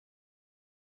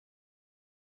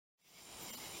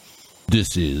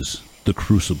This is The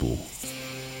Crucible,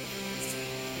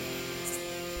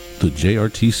 the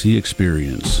JRTC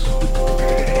experience. Taking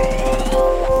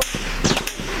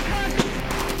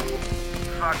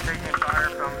fire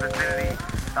from vicinity,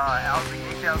 East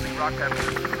LZ Rock Cut.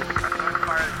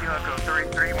 Fire the kilo, go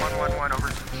 33111 over.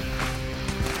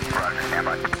 Roger, stand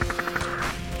by.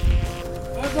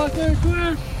 Fire block there,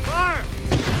 clear! Fire!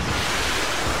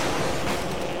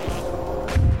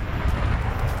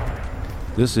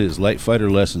 This is Light Fighter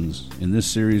Lessons. In this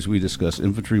series, we discuss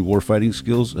infantry warfighting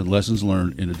skills and lessons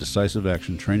learned in a decisive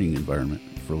action training environment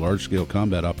for large-scale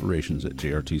combat operations at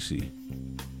JRTC.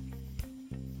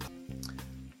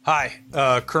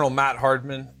 Hi, Colonel Matt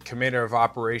Hardman, Commander of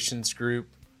Operations Group,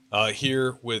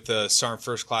 here with Sergeant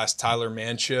First Class Tyler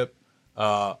Manship,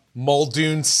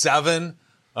 Muldoon 7,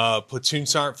 Platoon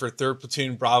Sergeant for 3rd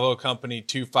Platoon Bravo Company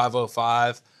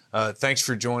 2505. Thanks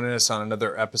for joining us on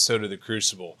another episode of The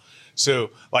Crucible. So,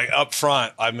 like up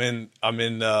front, I'm in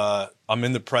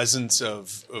the presence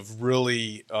of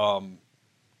really a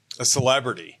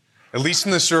celebrity, at least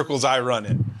in the circles I run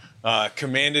in. I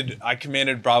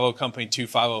commanded Bravo Company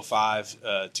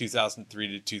 2505, 2003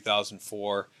 to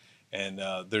 2004, and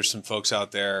there's some folks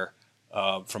out there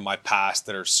from my past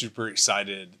that are super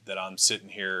excited that I'm sitting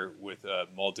here with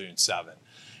Muldoon 7.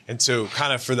 And so,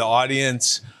 kind of for the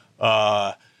audience,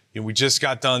 we just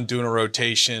got done doing a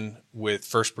rotation with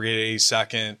 1st Brigade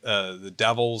 82nd, the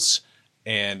Devils,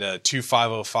 and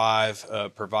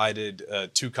 2505 provided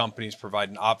two companies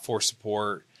providing OPFOR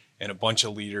support and a bunch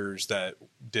of leaders that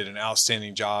did an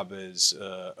outstanding job as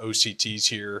OCTs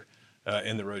here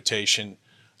in the rotation,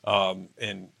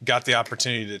 and got the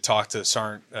opportunity to talk to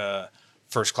Sergeant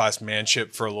First Class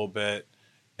Manship for a little bit.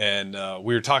 And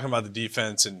we were talking about the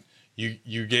defense, and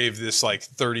you gave this like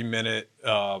 30-minute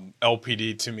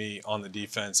LPD to me on the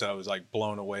defense that I was like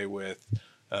blown away with.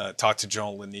 Talked to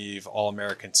General Leneve,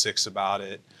 All-American 6 about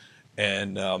it.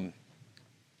 And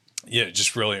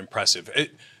just really impressive.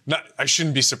 I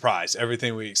shouldn't be surprised.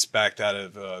 Everything we expect out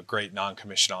of great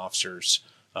non-commissioned officers,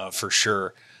 for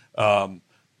sure.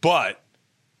 But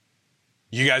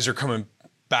you guys are coming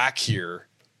back here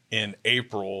in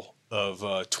April of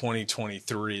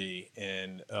 2023,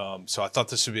 and so I thought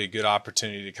this would be a good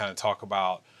opportunity to kind of talk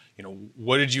about,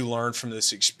 what did you learn from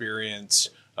this experience?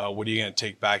 What are you going to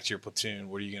take back to your platoon?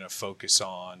 What are you going to focus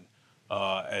on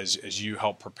as you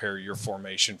help prepare your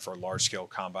formation for large-scale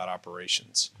combat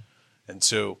operations? And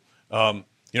so,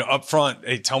 up front,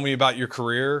 hey, tell me about your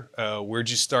career. Where'd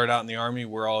you start out in the Army?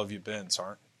 Where all have you been,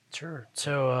 Sergeant? Sure.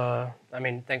 So,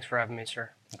 thanks for having me, sir.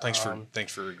 Thanks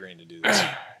for agreeing to do this.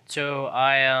 So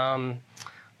I'm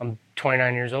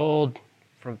 29 years old,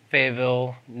 from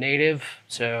Fayetteville native.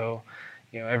 So,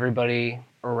 everybody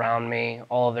around me,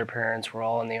 all of their parents were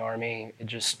all in the Army. It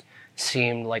just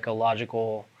seemed like a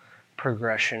logical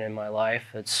progression in my life.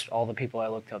 It's all the people I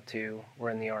looked up to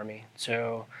were in the Army.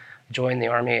 So I joined the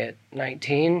Army at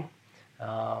 19.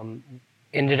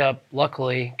 Ended up,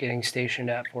 luckily, getting stationed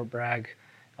at Fort Bragg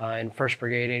in 1st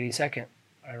Brigade 82nd.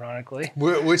 Ironically.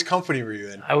 Which company were you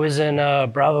in? I was in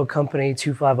Bravo Company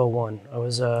 2501. I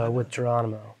was with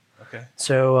Geronimo. Okay.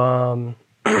 So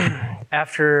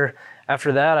after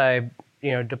that, I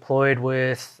deployed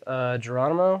with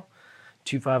Geronimo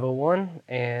 2501,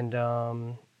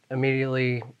 and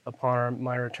immediately upon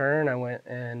my return, I went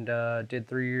and did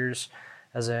 3 years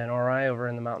as an RI over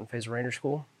in the Mountain Phase Ranger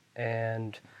School,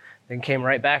 and then came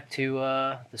right back to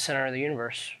the center of the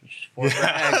universe, which is Fort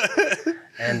Bragg.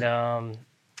 And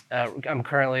I'm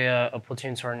currently a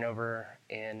platoon sergeant over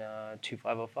in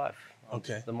 2505.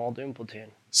 Okay. The Muldoon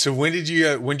platoon. So when did you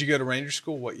go to Ranger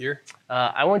School? What year?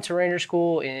 I went to Ranger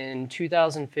School in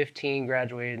 2015,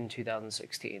 graduated in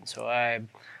 2016. So I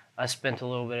spent a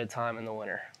little bit of time in the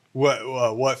winter.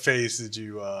 What phase did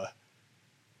you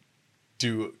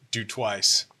do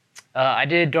twice? I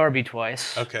did Darby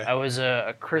twice. Okay. I was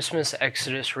a Christmas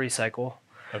Exodus recycle.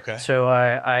 Okay. So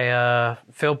I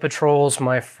failed patrols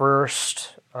my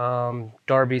first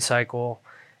Darby cycle,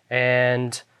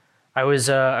 and I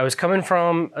was coming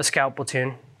from a scout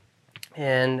platoon,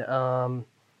 and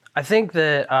I think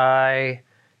that I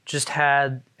just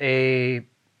had a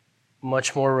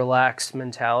much more relaxed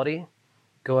mentality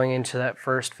going into that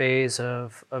first phase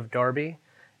of Darby.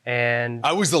 And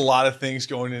I was a lot of things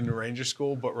going into Ranger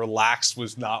School, but relaxed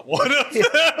was not one of them.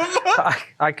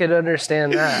 I could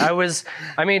understand that.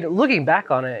 Looking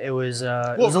back on it, it was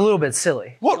a little bit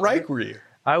silly. What rank were you?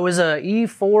 I was a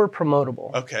E4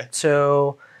 promotable. Okay.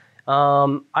 So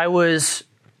I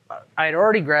had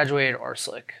already graduated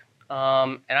RSLIC,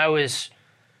 and I was,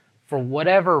 for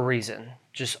whatever reason,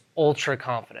 just ultra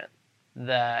confident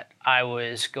that I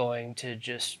was going to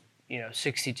just,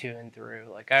 62 and through.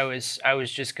 Like I was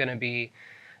just going to be,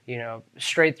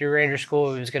 straight through Ranger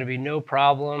School. It was going to be no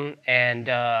problem. And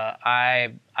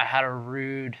I had a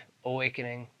rude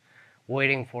awakening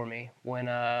waiting for me when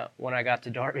I got to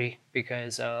Darby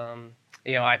because,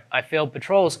 I failed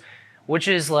patrols, which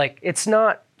is like, it's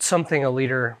not something a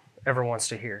leader ever wants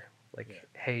to hear. Like,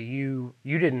 hey, you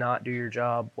did not do your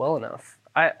job well enough.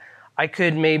 I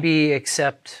could maybe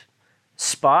accept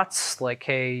spots like,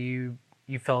 hey, you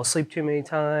fell asleep too many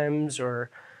times, or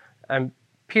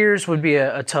peers would be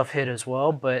a tough hit as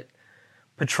well, but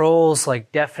patrols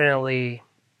like definitely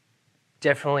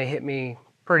hit me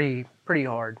pretty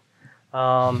hard.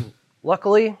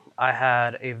 Luckily, I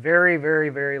had a very, very,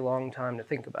 very long time to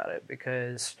think about it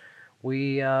because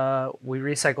we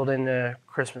recycled into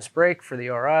Christmas break for the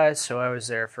RIs, so I was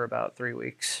there for about 3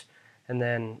 weeks, and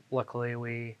then luckily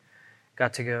we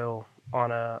got to go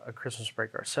on a Christmas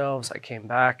break ourselves. I came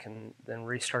back and then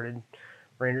restarted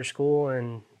Ranger School,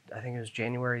 and I think it was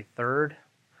January 3rd,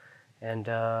 and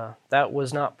that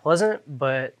was not pleasant,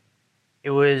 but it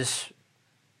was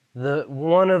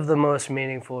one of the most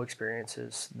meaningful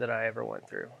experiences that I ever went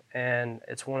through, and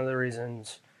it's one of the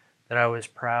reasons that I was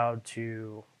proud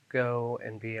to go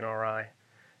and be an RI.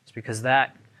 It's because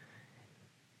that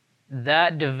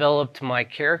developed my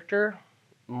character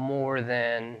more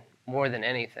than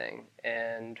anything.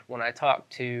 And when I talk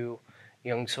to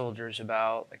young soldiers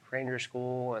about like Ranger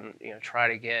School and try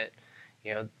to get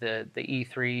the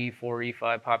E3, E4,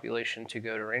 E5 population to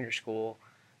go to Ranger School,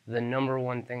 the number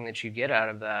one thing that you get out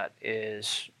of that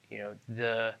is you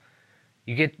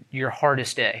get your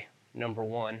hardest day, number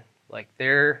one. Like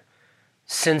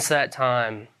since that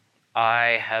time,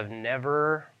 I have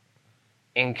never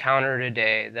encountered a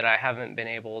day that I haven't been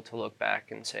able to look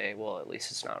back and say, well, at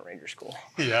least it's not Ranger School.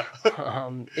 Yeah.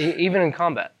 Even in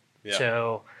combat. Yeah.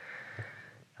 So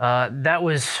that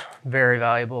was very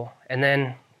valuable. And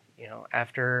then,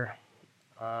 after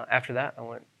that, I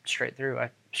went straight through. I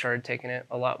started taking it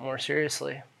a lot more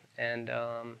seriously, and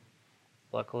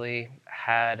luckily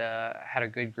had a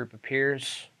good group of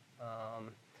peers.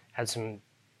 Had some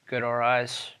good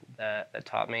RIs that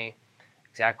taught me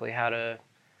exactly how to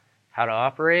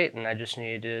operate, and I just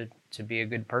needed to be a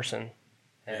good person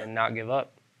and not give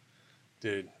up.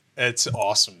 Dude, it's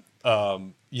awesome.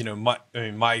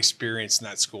 My experience in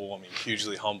that school,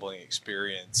 hugely humbling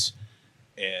experience,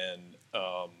 and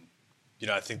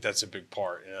I think that's a big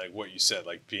part. And like what you said,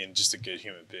 like being just a good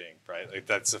human being, right? Like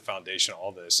that's the foundation of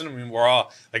all this. And we're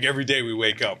all like every day we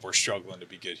wake up, we're struggling to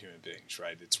be good human beings,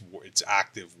 right? It's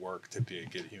active work to be a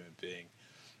good human being.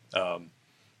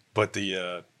 But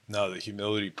the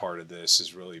humility part of this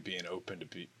is really being open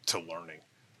to learning,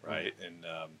 right? And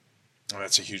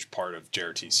that's a huge part of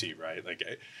JRTC, right? Like,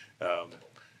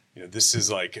 this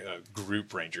is like a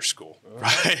group Ranger School,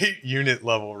 right? Unit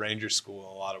level Ranger School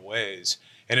in a lot of ways,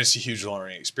 and it's a huge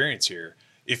learning experience here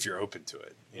if you're open to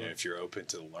it. If you're open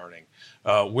to the learning.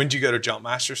 When did you go to Jump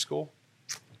Master School?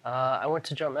 I went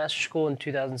to Jump Master School in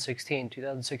 2016.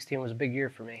 2016 was a big year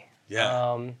for me.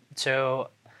 Yeah. So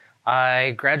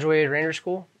I graduated Ranger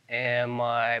School, and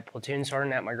my platoon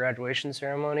sergeant at my graduation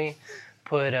ceremony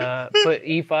put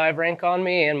E5 rank on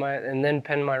me and then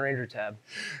pinned my Ranger tab.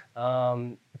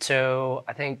 So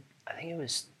I think it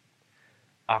was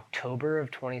October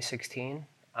of 2016.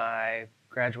 I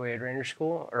graduated Ranger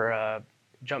School or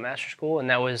Jump Master School, and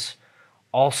that was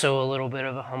also a little bit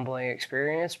of a humbling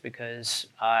experience because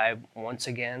I once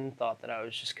again thought that I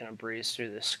was just going to breeze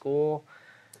through this school.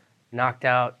 Knocked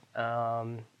out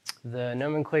the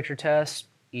nomenclature test,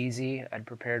 easy. I'd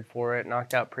prepared for it.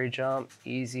 Knocked out pre-jump,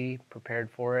 easy. Prepared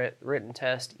for it. Written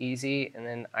test, easy. And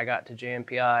then I got to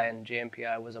JMPI, and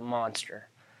JMPI was a monster.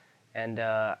 And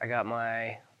I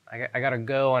got a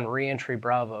go on re-entry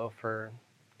Bravo for,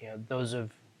 those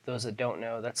that don't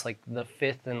know. That's like the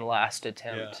fifth and last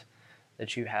attempt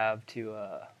that you have to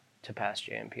pass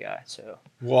JMPI. So.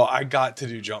 Well, I got to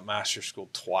do Jump Master School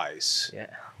twice. Yeah.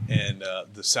 And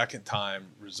the second time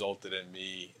resulted in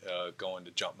me going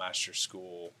to Jump Master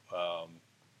School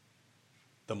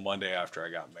the Monday after I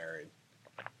got married,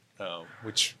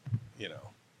 which,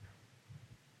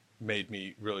 made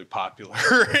me really popular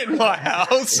in my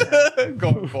house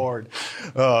going forward.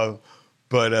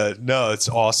 But no, it's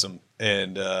awesome.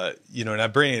 And, and I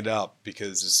bring it up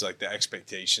because it's like the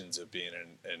expectations of being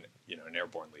an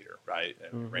airborne leader, right?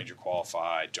 And Ranger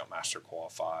qualified, Jump Master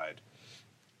qualified.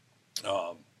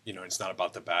 It's not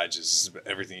about the badges. It's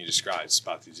everything you described. It's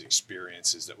about these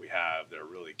experiences that we have that are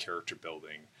really character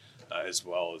building, as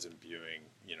well as imbuing,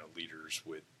 leaders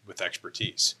with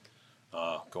expertise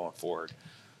going forward.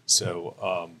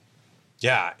 So,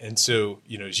 Yeah, and so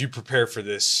as you prepare for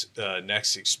this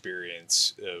next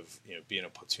experience of being a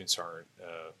platoon sergeant,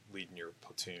 leading your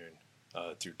platoon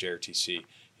through DARE TC,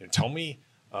 tell me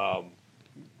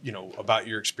about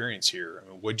your experience here. I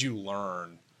mean, what'd you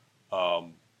learn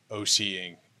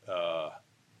OCing a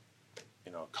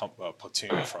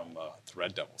platoon from the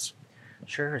Red Devils?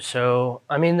 Sure. So,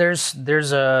 I mean, there's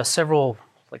several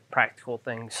like practical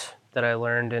things that I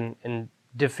learned and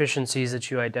deficiencies that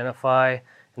you identify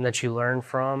and that you learn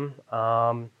from.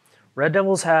 Red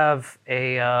Devils have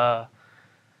they've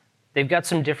got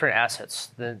some different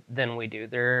assets than we do.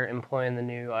 They're employing the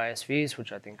new ISVs,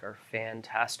 which I think are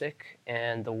fantastic,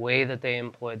 and the way that they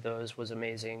employed those was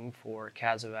amazing for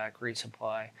CASEVAC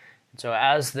resupply. And so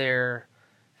as they're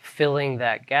filling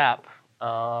that gap,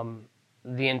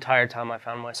 the entire time I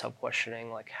found myself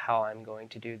questioning like how I'm going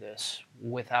to do this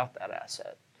without that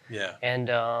asset. Yeah. And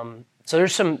so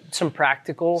there's some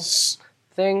practical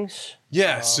things.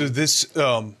 Yeah. So this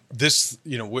one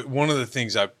of the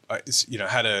things I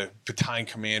had a battalion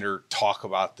commander talk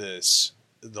about this,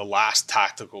 the last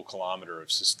tactical kilometer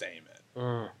of sustainment.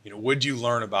 What did you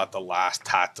learn about the last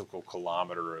tactical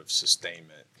kilometer of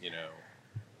sustainment?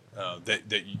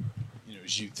 That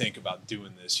as you think about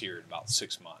doing this here in about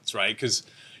 6 months, right? Because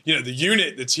the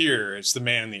unit that's here, it's the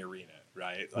man in the arena,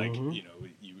 right? Like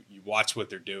you watch what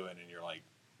they're doing and you're like,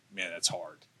 man, that's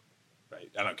hard, right?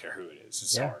 I don't care who it is,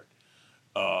 it's hard.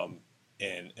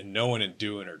 And knowing and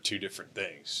doing are two different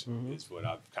things is what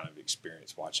I've kind of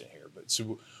experienced watching here. But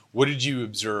so what did you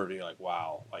observe? You're like,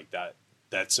 wow, like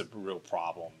that's a real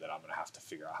problem that I'm going to have to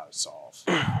figure out how to solve.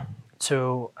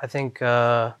 So I think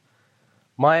I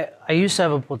used to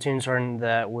have a platoon sergeant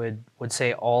that would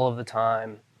say all of the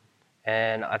time,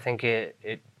 and I think I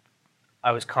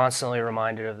was constantly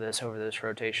reminded of this over this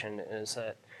rotation, is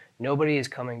that nobody is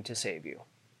coming to save you.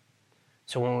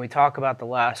 So when we talk about the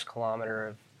last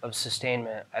kilometer of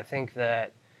sustainment, I think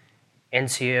that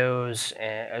NCOs,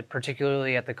 and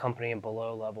particularly at the company and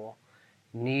below level,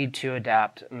 need to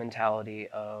adapt a mentality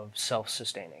of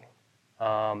self-sustaining.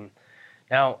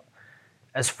 Now,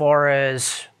 as far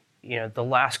as the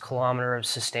last kilometer of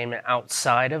sustainment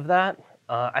outside of that,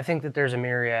 I think that there's a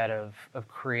myriad of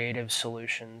creative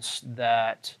solutions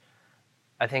that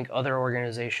I think other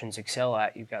organizations excel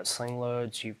at. You've got sling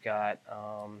loads, you've got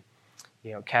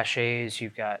caches,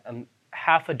 you've got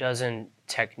half a dozen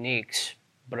techniques,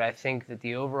 but I think that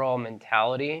the overall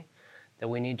mentality that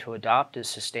we need to adopt is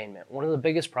sustainment. One of the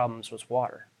biggest problems was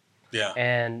water. Yeah,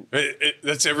 and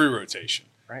that's every rotation,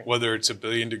 right? Whether it's 1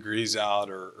 billion degrees out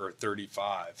or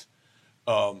 35.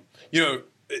 The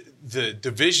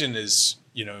division is,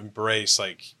 embrace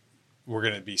like we're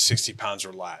going to be 60 pounds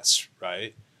or less,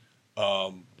 right?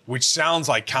 Which sounds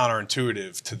like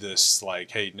counterintuitive to this,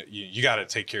 like, hey, you got to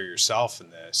take care of yourself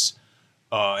in this.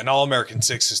 And All American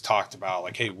 6 has talked about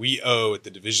like, hey, we owe at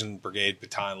the division, brigade,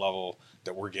 battalion level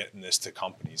that we're getting this to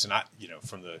companies. And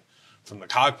from the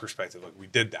COG perspective, like we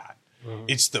did that. Mm-hmm.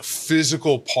 It's the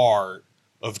physical part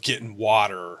of getting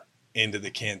water into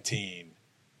the canteen.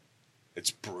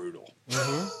 It's brutal.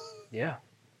 Mm-hmm. Yeah.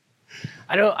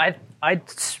 I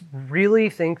really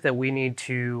think that we need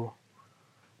to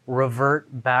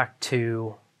revert back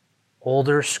to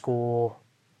older school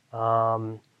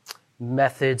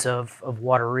methods of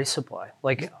water resupply.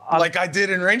 Like I did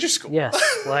in Ranger School. Yes.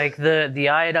 Like the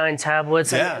iodine tablets,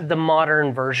 the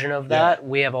modern version of that. Yeah.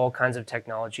 We have all kinds of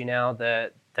technology now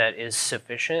that is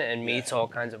sufficient and meets all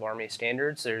kinds of Army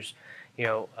standards. There's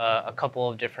a couple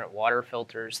of different water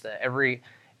filters that every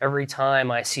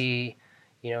time I see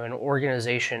an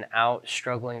organization out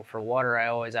struggling for water, I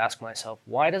always ask myself,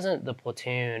 why doesn't the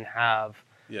platoon have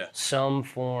some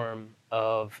form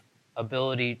of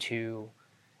ability to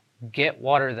get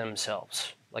water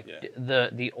themselves? Like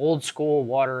the old school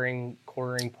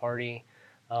quartering party.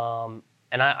 And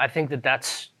I think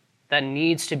that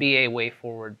needs to be a way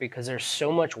forward, because there's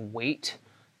so much weight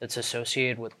that's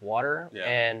associated with water,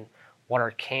 and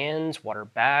water cans, water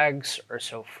bags are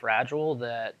so fragile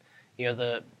that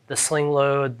the sling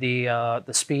load, the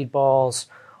speed balls,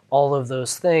 all of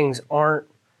those things aren't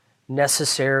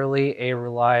necessarily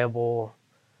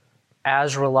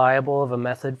as reliable of a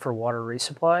method for water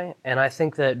resupply. And I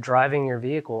think that driving your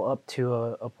vehicle up to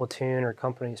a platoon or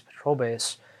company's patrol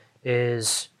base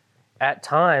is at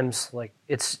times like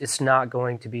it's not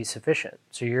going to be sufficient.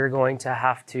 So you're going to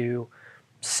have to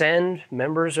send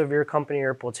members of your company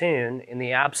or platoon, in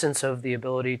the absence of the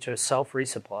ability to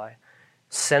self-resupply,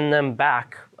 send them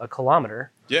back a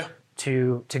kilometer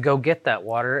to go get that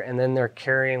water, and then they're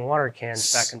carrying water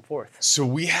cans back and forth. So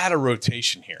we had a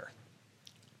rotation here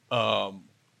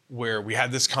where we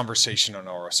had this conversation on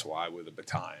RSY with a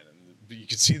battalion. And you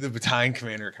could see the battalion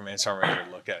commander and command sergeant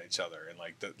major look at each other, and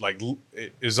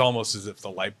it was almost as if the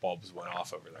light bulbs went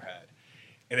off over their head.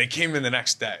 And they came in the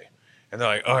next day, and they're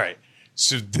like, "All right,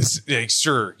 so this,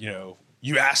 sir,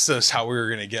 you asked us how we were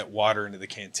going to get water into the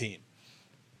canteen.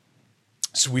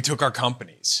 So we took our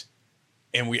companies,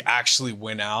 and we actually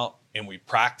went out and we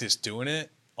practiced doing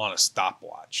it on a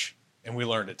stopwatch, and we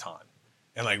learned a ton.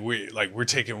 And we're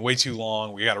taking way too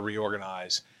long. We got to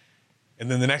reorganize." And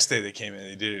then the next day they came in,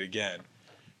 they did it again.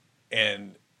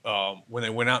 And when they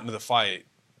went out into the fight,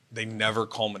 they never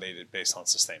culminated based on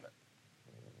sustainment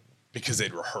because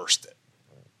they'd rehearsed it.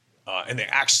 And they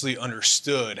actually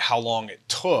understood how long it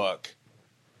took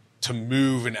to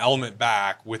move an element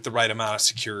back with the right amount of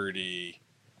security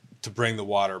to bring the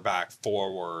water back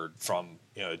forward from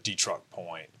a D-truck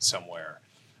point somewhere.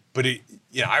 But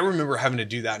I remember having to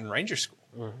do that in Ranger School.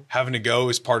 Having to go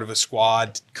as part of a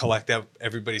squad, collect up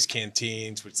everybody's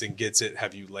canteens, which then gets it,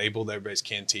 have you labeled everybody's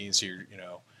canteens, so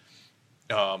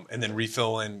and then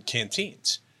refill in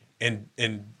canteens and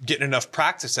getting enough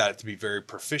practice at it to be very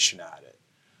proficient at it.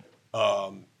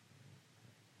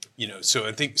 So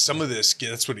I think some of this,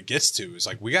 that's what it gets to, is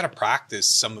we got to practice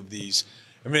some of these.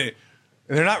 I mean,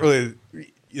 they're not really,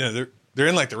 they're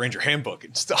in the Ranger handbook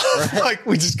and stuff.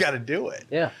 We just got to do it.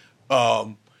 Yeah.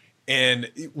 And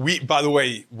by the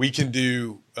way, we can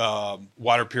do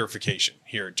water purification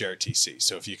here at JRTC.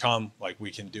 So if you come,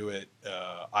 we can do it,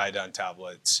 iodine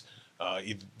tablets.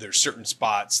 There's certain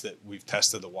spots that we've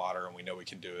tested the water and we know we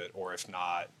can do it, or if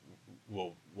not,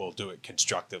 we'll do it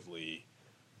constructively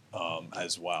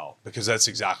as well, because that's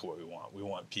exactly what we want. We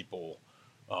want people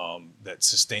that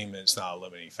sustainment's not a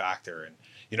limiting factor.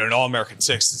 And an All-American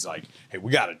 6 is hey,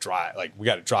 we got to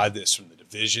drive this from the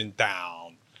division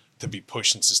down to be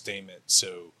pushing sustainment.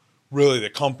 So really the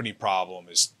company problem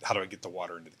is, how do I get the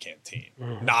water into the canteen,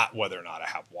 not whether or not I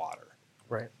have water.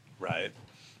 Right. Right.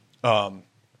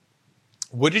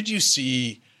 What did you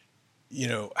see,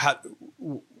 how,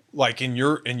 in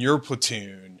your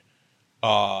platoon,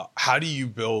 how do you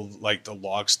build the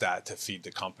log stat to feed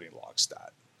the company log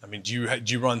stat? I mean, do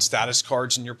you run status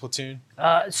cards in your platoon?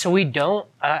 So we don't.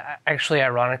 Actually,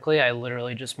 ironically, I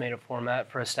literally just made a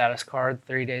format for a status card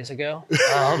 3 days ago.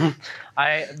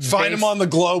 Find him on the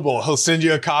Global. He'll send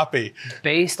you a copy.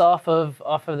 Based off of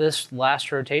this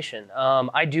last rotation,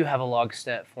 I do have a log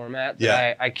stat format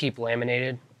that I keep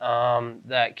laminated.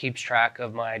 That keeps track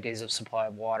of my days of supply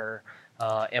of water,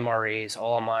 MREs,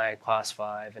 all of my class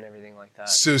 5 and everything like that.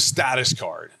 So status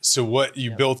card. So what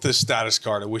you built this status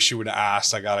card. I wish you would have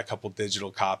asked. I got a couple digital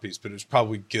copies, but it was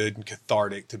probably good and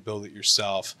cathartic to build it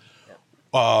yourself.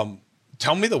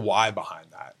 Tell me the why behind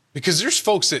that. Because there's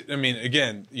folks that,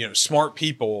 again, smart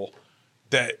people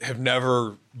that have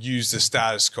never used a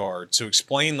status card. So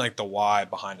explain the why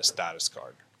behind a status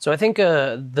card. So I think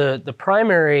the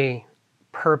primary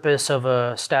purpose of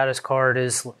a status card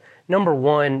is, number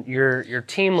one, your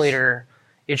team leader.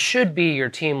 It should be your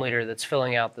team leader that's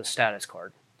filling out the status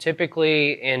card.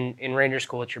 Typically in Ranger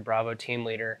School, it's your Bravo team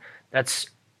leader. That's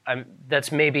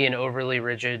maybe an overly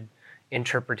rigid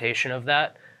interpretation of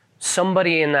that.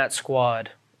 Somebody in that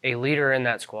squad, a leader in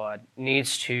that squad,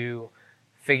 needs to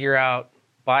figure out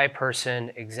by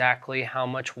person exactly how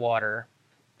much water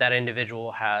that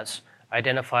individual has,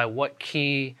 identify what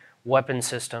key weapon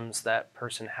systems that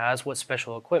person has, what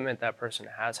special equipment that person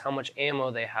has, how much ammo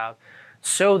they have,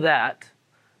 so that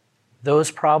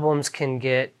those problems can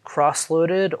get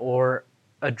cross-loaded or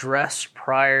addressed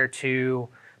prior to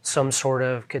some sort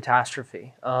of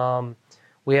catastrophe.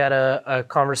 We had a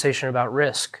conversation about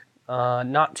risk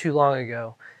not too long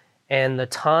ago, and the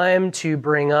time to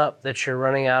bring up that you're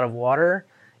running out of water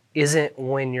isn't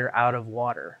when you're out of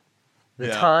water. The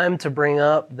time to bring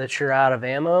up that you're out of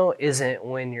ammo isn't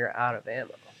when you're out of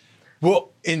ammo.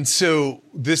 Well, and so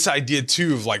this idea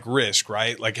too of risk,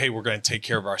 right? Hey, we're going to take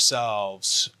care of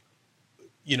ourselves.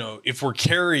 If we're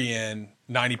carrying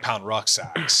 90-pound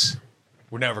rucksacks,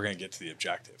 we're never going to get to the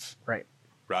objective. Right.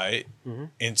 Right. Mm-hmm.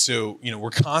 And so,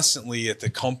 we're constantly at the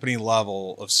company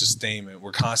level of sustainment.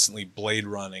 We're constantly blade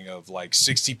running of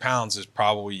 60 pounds is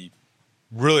probably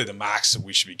really the max that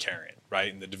we should be carrying.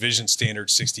 Right. And the division standard,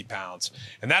 60 pounds.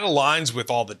 And that aligns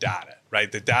with all the data, right?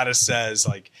 The data says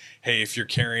hey, if you're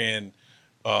carrying,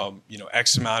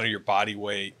 X amount of your body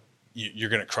weight, you're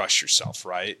going to crush yourself.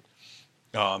 Right.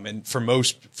 And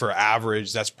for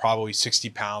average, that's probably 60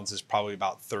 pounds is probably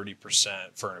about 30%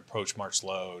 for an approach march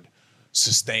load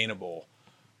sustainable.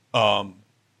 But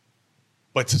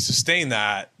to sustain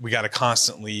that, we got to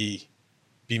constantly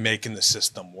be making the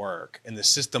system work, and the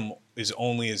system is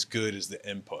only as good as the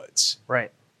inputs.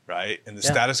 Right. And the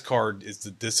status card is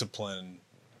the discipline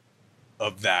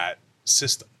of that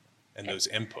system. and those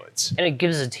inputs. And it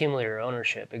gives a team leader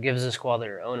ownership. It gives a squad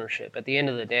leader ownership. At the end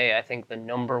of the day, I think the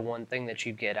number one thing that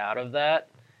you get out of that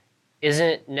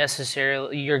isn't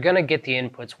necessarily, you're going to get the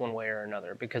inputs one way or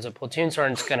another, because a platoon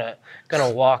sergeant's going to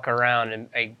walk around,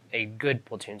 and a good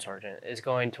platoon sergeant is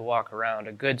going to walk around,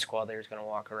 a good squad leader is going to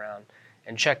walk around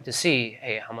and check to see,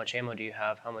 hey, how much ammo do you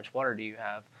have? How much water do you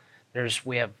have?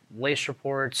 We have lace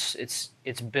reports.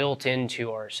 It's built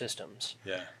into our systems.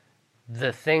 Yeah.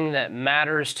 The thing that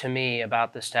matters to me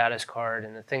about the status card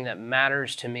and the thing that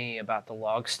matters to me about the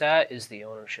log stat is the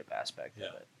ownership aspect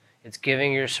of it. It's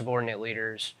giving your subordinate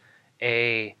leaders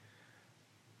the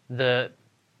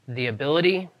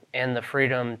ability and the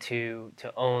freedom to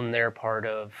own their part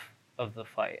of the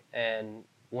fight. And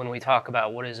when we talk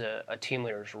about what is a team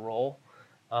leader's role,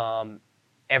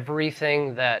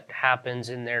 everything that happens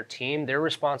in their team, they're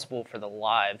responsible for the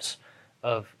lives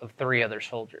of 3 other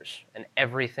soldiers and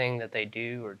everything that they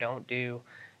do or don't do.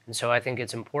 And so I think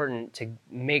it's important to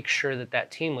make sure that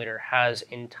that team leader has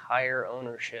entire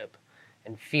ownership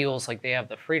and feels like they have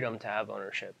the freedom to have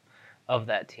ownership of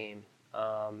that team.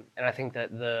 And I think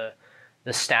that the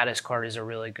status card is a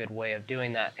really good way of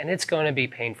doing that. And it's going to be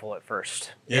painful at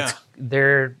first. Yeah.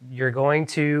 You're going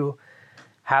to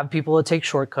have people that take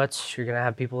shortcuts. You're going to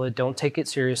have people that don't take it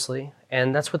seriously.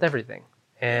 And that's with everything.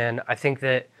 And I think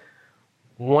that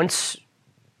once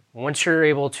you're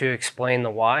able to explain the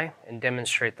why and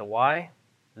demonstrate the why,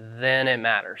 then it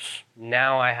matters.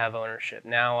 Now I have ownership.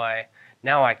 Now I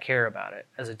care about it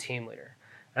as a team leader.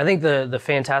 I think the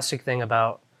fantastic thing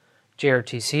about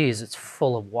JRTC is it's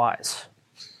full of whys.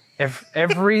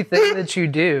 Everything that you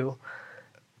do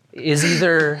is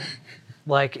either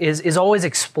is always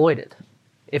exploited.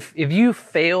 If you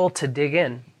fail to dig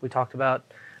in, we talked about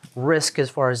risk as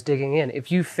far as digging in.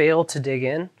 If you fail to dig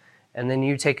in and then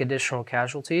you take additional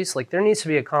casualties, there needs to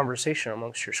be a conversation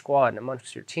amongst your squad and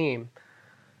amongst your team.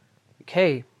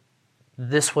 Hey,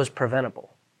 this was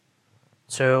preventable.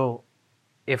 So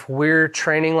if we're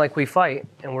training like we fight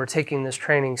and we're taking this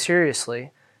training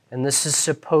seriously, and this is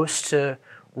supposed to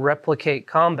replicate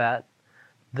combat,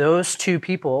 those 2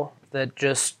 people that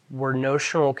just were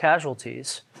notional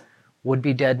casualties would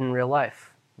be dead in real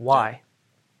life. Why?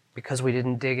 Because we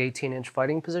didn't dig 18-inch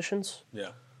fighting positions?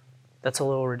 Yeah. That's a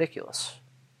little ridiculous.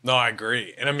 No, I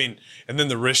agree. And I mean, and then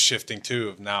the risk shifting too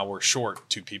of now we're short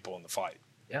 2 people in the fight.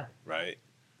 Yeah. Right.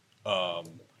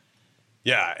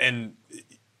 Yeah. And,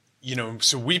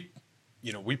 so we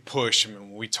push,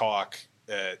 when we talk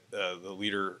at the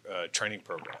leader training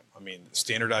program,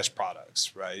 standardized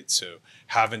products, right? So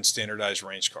having standardized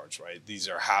range cards, right? These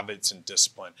are habits and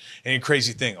discipline. And a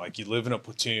crazy thing, you live in a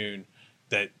platoon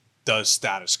that does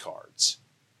status cards.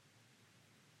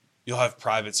 You'll have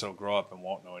privates that'll grow up and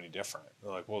won't know any different.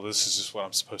 They're like, well, this is just what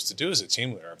I'm supposed to do as a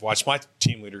team leader. I've watched my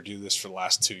team leader do this for the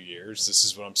last 2 years. This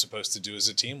is what I'm supposed to do as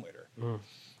a team leader.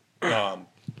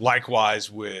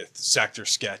 Likewise with sector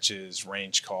sketches,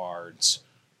 range cards,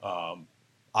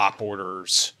 op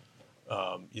orders.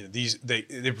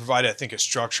 They provide, I think, a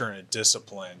structure and a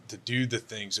discipline to do the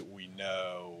things that we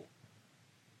know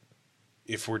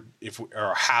if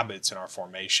our habits and our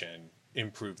formation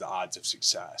improve the odds of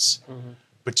success. Mm-hmm.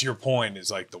 But to your point is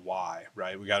the why,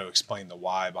 right? We got to explain the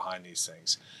why behind these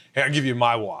things. Hey, I'll give you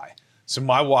my why. So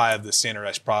my why of the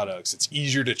standardized products, it's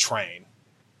easier to train,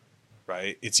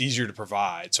 right? It's easier to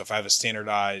provide. So if I have a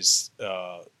standardized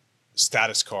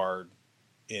status card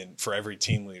for every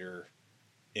team leader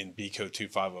in BCO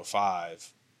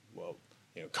 2505, well,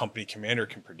 company commander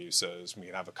can produce those. We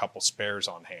can have a couple spares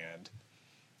on hand.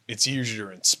 It's easier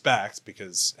to inspect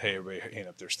because, hey, everybody hand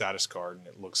up their status card and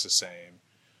it looks the same.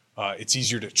 It's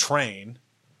easier to train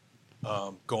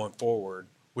going forward,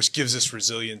 which gives us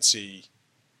resiliency,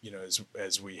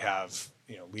 as we have,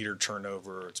 leader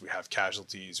turnover, as we have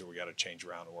casualties, or we got to change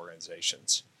around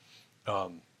organizations.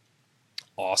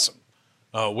 Awesome.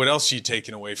 What else are you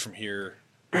taking away from here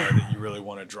that you really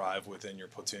want to drive within your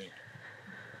platoon?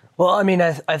 Well,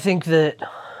 I think that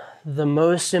the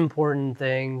most important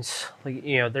things,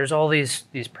 there's all these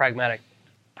pragmatic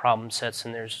problem sets,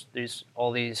 and there's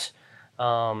all these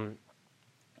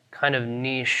kind of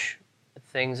niche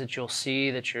things that you'll see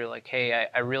that you're like, hey,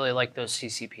 I really like those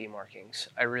CCP markings.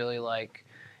 I really like,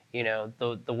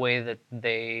 the way that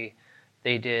they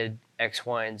did X,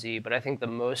 Y, and Z. But I think the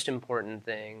most important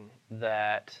thing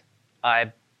that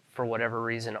I, for whatever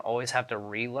reason, always have to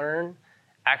relearn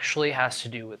actually has to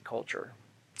do with culture.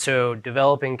 So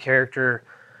developing character,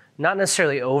 not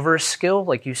necessarily over skill,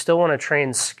 you still want to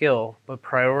train skill, but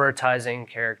prioritizing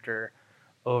character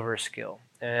over skill.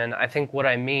 And I think what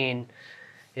I mean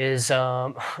is,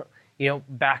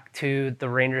 back to the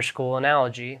Ranger School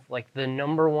analogy, the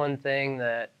number one thing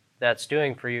that that's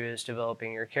doing for you is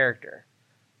developing your character.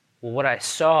 Well, what I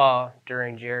saw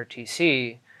during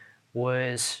JRTC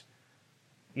was,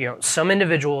 some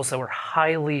individuals that were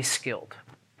highly skilled,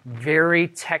 very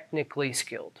technically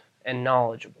skilled and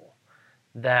knowledgeable,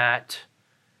 that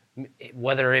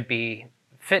whether it be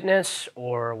fitness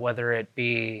or whether it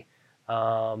be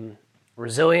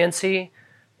resiliency,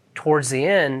 towards the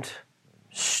end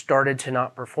started to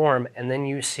not perform. And then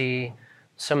you see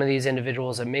some of these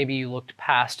individuals that maybe you looked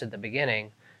past at the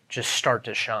beginning just start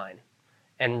to shine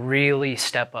and really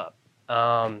step up.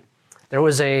 There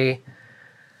was a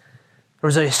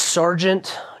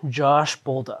Sergeant Josh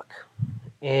Bolduck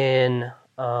in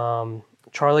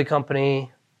Charlie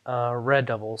Company Red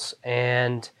Devils,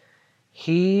 and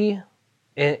he,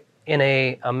 in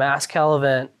a MASCAL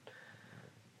event,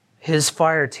 his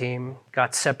fire team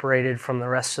got separated from the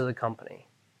rest of the company.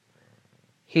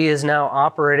 He is now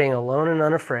operating alone and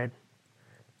unafraid,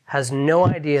 has no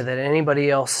idea that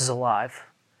anybody else is alive.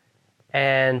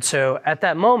 And so at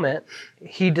that moment,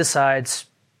 he decides,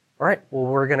 all right, well,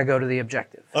 we're going to go to the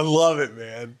objective. I love it,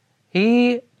 man.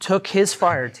 He took his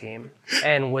fire team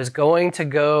and was going to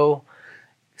go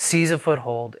seize a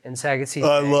foothold in Sagacique.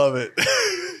 I love it.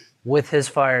 With his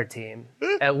fire team,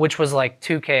 which was like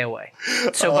 2K away.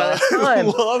 So by the time, I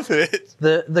love it.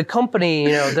 The company,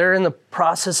 they're in the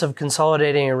process of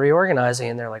consolidating and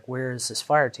reorganizing, and they're like, where is this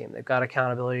fire team? They've got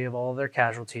accountability of all of their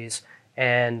casualties,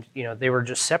 and they were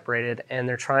just separated, and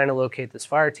they're trying to locate this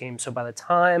fire team. So by the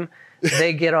time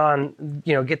they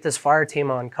get this fire team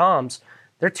on comms,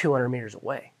 they're 200 meters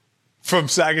away. From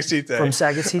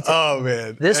Sagacique. Oh,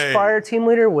 man. This fire team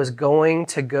leader was going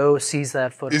to go seize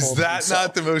that foothold. Is that himself.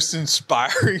 not the most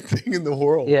inspiring thing in the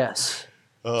world? Yes.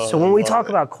 So when we talk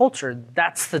about culture,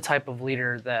 that's the type of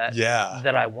leader that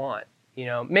I want.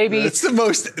 Maybe that's the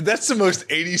most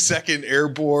 80-second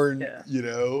airborne.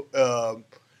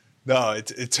 No,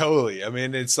 it totally. I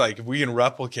mean, it's like if we can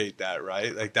replicate that,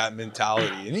 right? Like that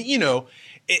mentality,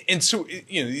 and so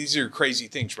these are crazy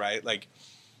things, right? Like.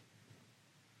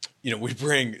 We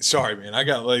bring. Sorry, man.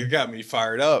 Got me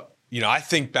fired up. I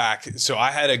think back. So I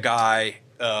had a guy.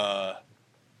 At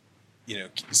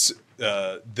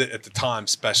the time,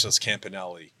 Specialist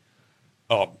Campanelli,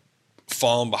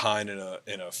 falling behind in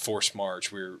a forced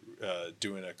march. We were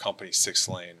doing a company 6th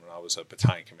lane when I was a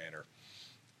battalion commander,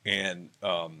 and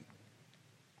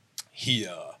he's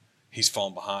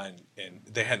fallen behind, and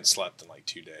they hadn't slept in like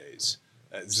 2 days.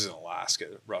 This is in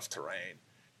Alaska, rough terrain.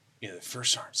 The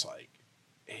first sergeant's like,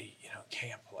 hey,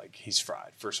 camp, like he's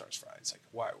fried. First sergeant's fried. It's like,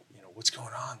 why, what's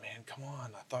going on, man? Come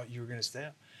on. I thought you were going to stay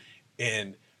up.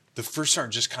 And the first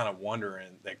sergeant just kind of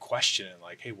wondering, like questioning,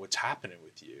 like, hey, what's happening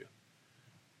with you?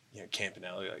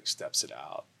 Campanelli like steps it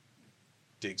out,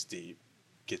 digs deep,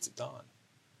 gets it done.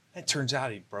 And it turns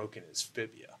out he'd broken his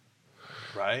fibia,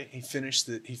 right? He finished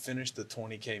the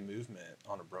 20K movement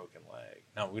on a broken leg.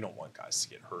 Now, we don't want guys to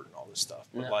get hurt and all this stuff,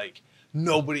 but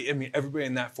everybody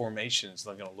in that formation is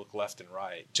going to look left and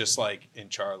right, just like in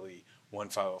Charlie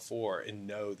 1504, and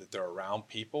know that they're around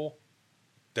people.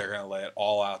 They're going to lay it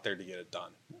all out there to get it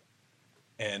done.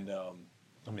 And,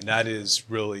 that is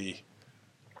really,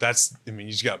 you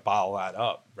just got to bottle that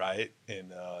up, right?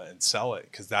 And sell it,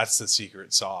 because that's the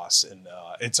secret sauce. And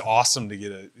it's awesome to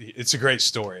get it's a great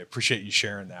story. I appreciate you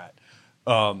sharing that.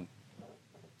 My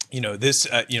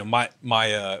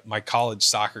college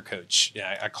soccer coach,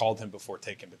 I called him before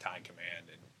taking battalion command,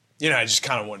 and I just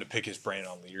kind of wanted to pick his brain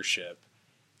on leadership.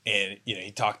 And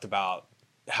he talked about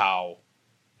how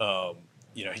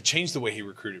he changed the way he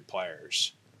recruited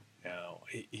players.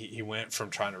 He went from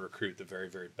trying to recruit the very,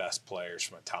 very best players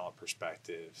from a talent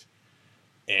perspective,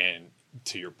 and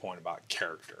to your point about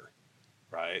character,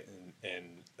 right?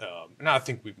 And I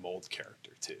think we mold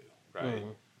character too, right?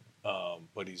 Mm-hmm.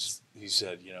 But he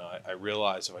said, I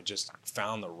realized if I just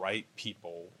found the right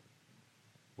people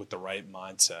with the right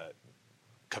mindset,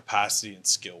 capacity and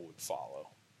skill would follow.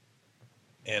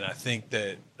 And I think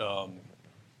that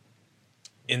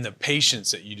in the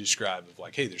patience that you described of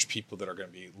like, hey, there's people that are going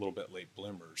to be a little bit late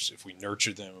bloomers. If we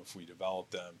nurture them, if we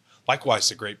develop them, likewise,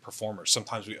 the great performers,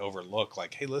 sometimes we overlook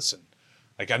like, hey, listen,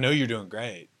 like I know you're doing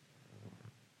great,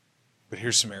 but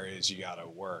here's some areas you got to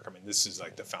work. This is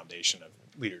like the foundation of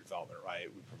leader development,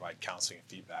 right? We provide counseling and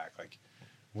feedback. Like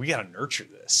we got to nurture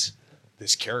this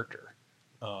character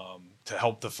to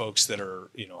help the folks that are,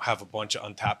 have a bunch of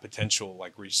untapped potential,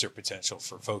 like reach their potential,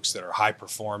 for folks that are high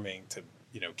performing to,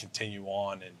 continue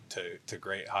on and to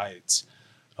great heights.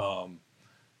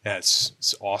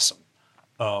 It's awesome.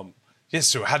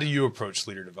 So how do you approach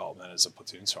leader development as a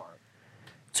platoon sergeant?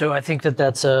 So I think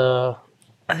that's a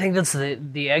I think that's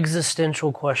the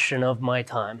existential question of my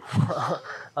time,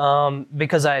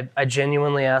 because I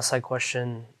genuinely ask that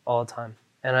question all the time.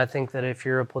 And I think that if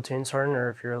you're a platoon sergeant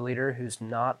or if you're a leader who's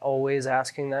not always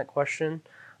asking that question,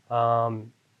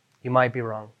 you might be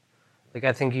wrong. Like,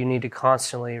 I think you need to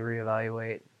constantly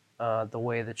reevaluate the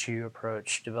way that you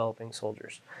approach developing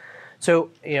soldiers.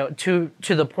 So, you know,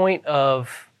 to the point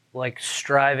of like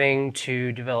striving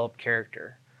to develop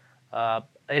character,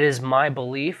 it is my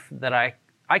belief that I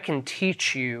can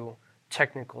teach you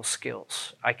technical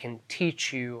skills. I can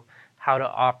teach you how to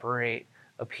operate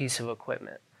a piece of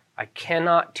equipment. I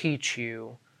cannot teach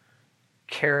you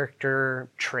character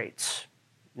traits.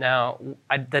 Now,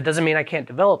 that doesn't mean I can't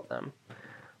develop them,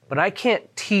 but I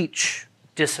can't teach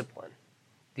discipline.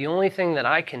 The only thing that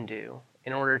I can do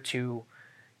in order to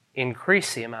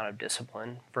increase the amount of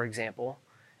discipline, for example,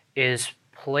 is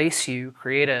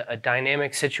create a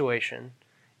dynamic situation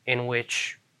in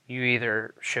which you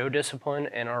either show discipline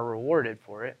and are rewarded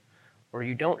for it, or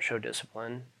you don't show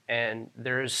discipline and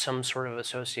there is some sort of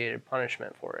associated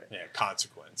punishment for it. Yeah,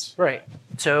 consequence. Right.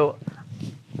 So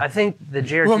I think the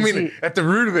JRTC... Well, I mean, at the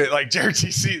root of it, like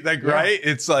JRTC, like, yeah. Right?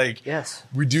 It's like, yes,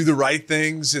 we do the right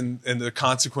things and the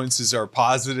consequences are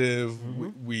positive.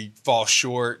 Mm-hmm. We fall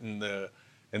short and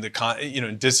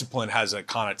discipline has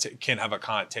can have a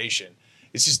connotation.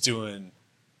 It's just doing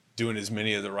as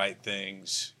many of the right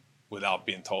things without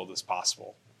being told as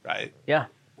possible, right? Yeah.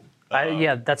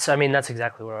 That's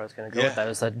exactly where I was going to go with that.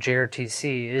 Is that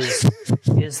JRTC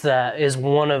is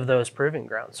one of those proving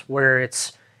grounds where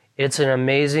it's an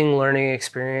amazing learning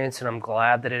experience, and I'm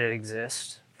glad that it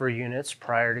exists for units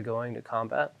prior to going to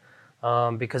combat,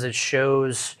 because it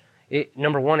shows it.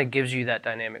 Number one, it gives you that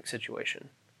dynamic situation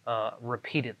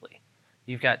repeatedly.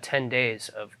 You've got 10 days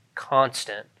of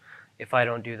constant. If I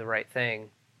don't do the right thing,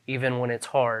 even when it's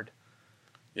hard.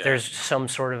 Yeah. There's some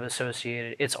sort of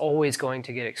associated, it's always going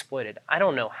to get exploited. I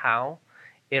don't know how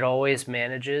it always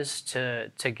manages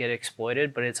to get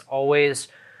exploited, but it's always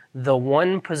the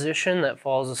one position that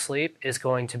falls asleep is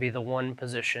going to be the one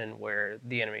position where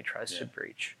the enemy tries to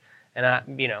breach. And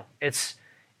it's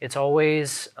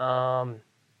always,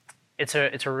 it's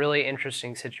a really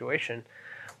interesting situation.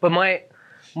 But my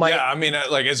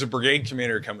like as a brigade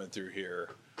commander coming through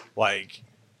here, like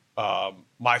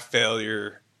my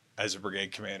failure as a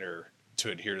brigade commander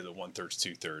to adhere to the 1/3,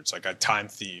 2/3. Like I time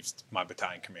thieved my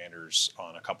battalion commanders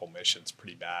on a couple missions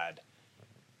pretty bad.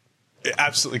 It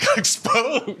absolutely got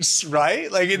exposed,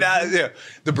 right? Like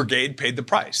the brigade paid the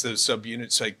price. Those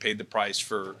subunits paid the price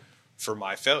for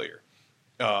my failure.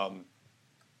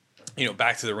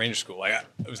 Back to the Ranger School. I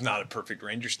was not a perfect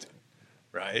Ranger student,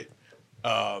 right?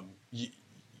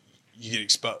 You get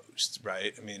exposed,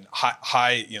 right? I mean,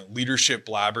 high leadership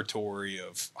laboratory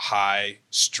of high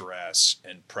stress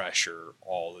and pressure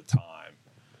all the time.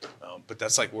 But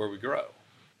that's like where we grow.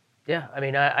 Yeah, I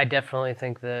mean, I definitely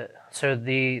think that. So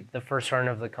the first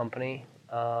sergeant of the company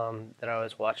that I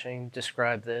was watching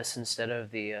described this instead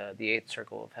of the 8th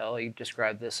circle of hell. He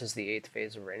described this as the 8th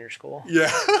phase of Ranger School.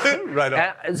 Yeah, right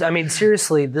on. I mean,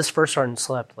 seriously, this first sergeant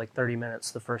slept like 30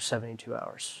 minutes the first 72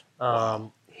 hours.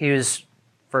 Wow. He was,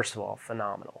 first of all,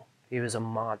 phenomenal. He was a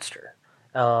monster,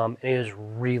 and he was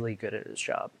really good at his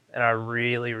job. And I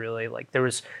really, really there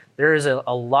is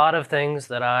a lot of things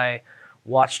that I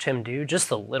watched him do, just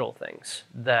the little things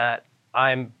that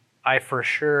I for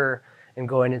sure am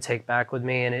going to take back with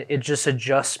me, and it just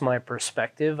adjusts my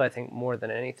perspective, I think, more than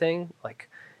anything. Like,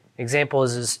 example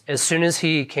is as soon as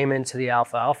he came into the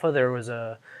Alpha, there was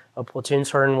a platoon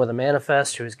sergeant with a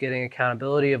manifest who was getting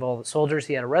accountability of all the soldiers.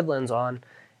 He had a red lens on,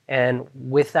 and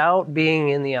without being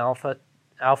in the Alpha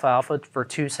for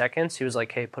 2 seconds, he was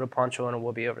like, "Hey, put a poncho and a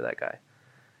whoopee over that guy."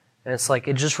 And it's like,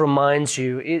 it just reminds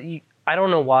you, I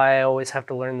don't know why I always have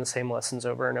to learn the same lessons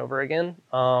over and over again,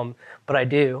 but I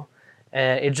do.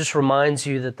 And it just reminds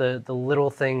you that the little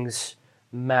things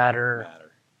matter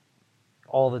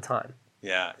all the time.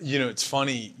 Yeah. It's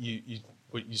funny,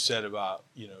 what you said about,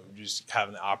 just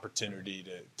having the opportunity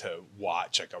to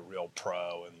watch like a real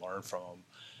pro and learn from them.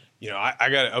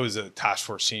 I was a task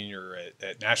force senior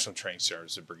at National Training Center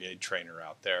as a brigade trainer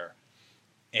out there.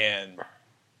 And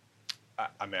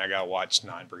I got to watch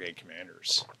 9 brigade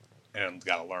commanders and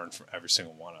got to learn from every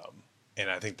single one of them. And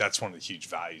I think that's one of the huge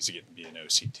values of getting to be an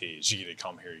OCT is you get to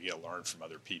come here, you get to learn from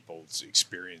other people's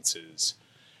experiences.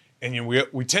 And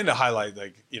we tend to highlight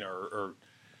hey,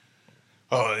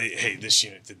 this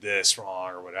unit did this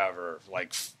wrong or whatever.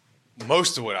 Like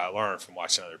most of what I learned from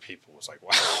watching other people was like,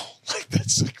 wow, like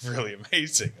that's like really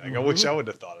amazing. Like I wish I would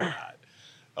have thought of that.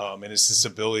 And it's this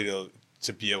ability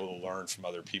to be able to learn from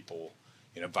other people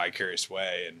in a vicarious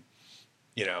way. And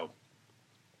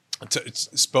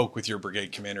spoke with your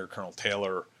brigade commander, Colonel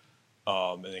Taylor,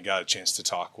 and then got a chance to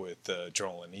talk with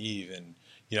Joel and Eve. And,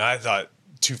 I thought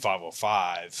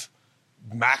 2505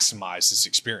 maximized this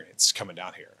experience coming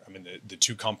down here. I mean, the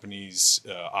two companies,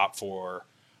 OPFOR,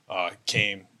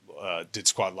 came, did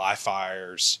squad live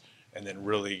fires, and then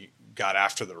really got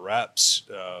after the reps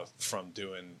from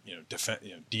doing,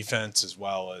 defense as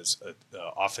well as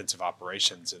offensive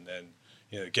operations, and then,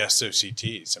 guest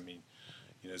OCTs. I mean,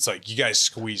 it's like you guys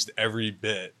squeezed every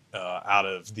bit out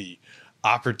of the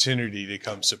opportunity to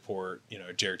come support,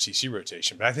 a JRTC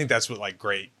rotation. But I think that's what like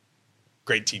great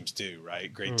teams do,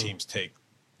 right? Great teams take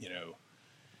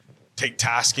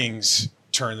taskings,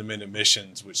 turn them into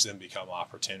missions, which then become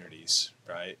opportunities,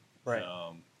 right? Right.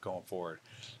 Going forward.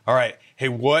 All right. Hey,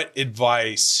 what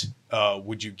advice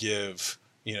would you give,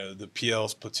 the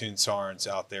PLs, platoon sergeants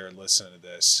out there listening to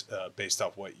this, based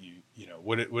off what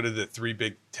what are the three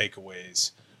big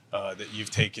takeaways that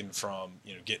you've taken from,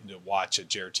 getting to watch a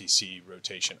JRTC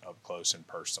rotation up close and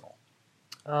personal?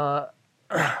 All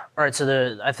right.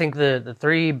 So I think the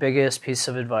three biggest pieces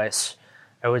of advice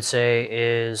I would say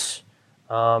is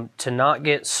to not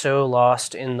get so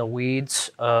lost in the weeds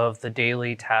of the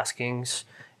daily taskings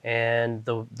and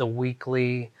the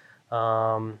weekly,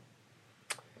 the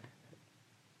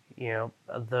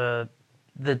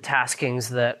taskings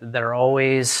that are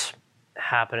always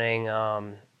happening.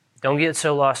 Don't get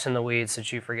so lost in the weeds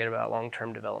that you forget about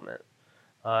long-term development.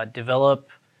 Develop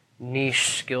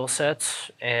niche skill sets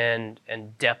and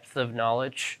depth of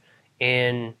knowledge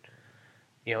in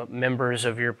members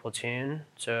of your platoon.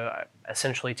 So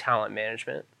essentially talent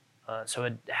management.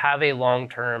 So have a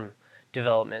long-term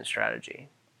development strategy.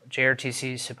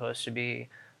 JRTC is supposed to be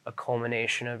a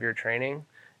culmination of your training.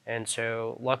 And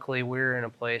so luckily we're in a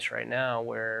place right now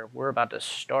where we're about to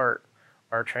start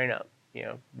our train up,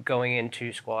 going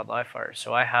into squad live fires.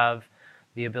 So I have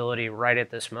the ability right at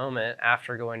this moment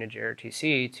after going to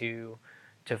JRTC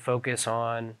to focus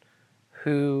on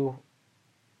who,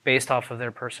 based off of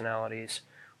their personalities,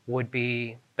 would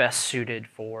be best suited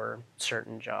for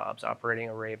certain jobs, operating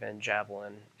a Raven,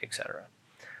 Javelin, etc.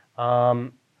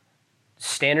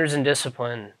 Standards and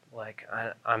discipline, like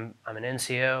I'm an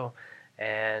NCO,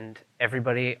 and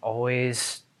everybody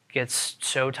always gets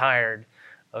so tired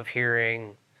of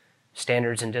hearing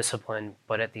standards and discipline,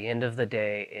 but at the end of the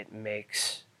day, it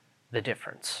makes the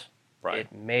difference. Right.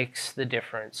 It makes the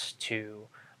difference to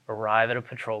arrive at a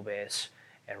patrol base,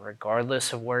 and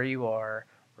regardless of where you are,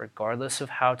 regardless of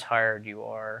how tired you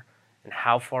are and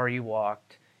how far you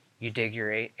walked, you dig your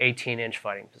 18-inch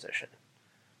fighting position.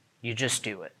 You just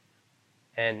do it.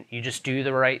 And you just do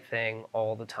the right thing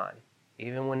all the time,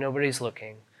 even when nobody's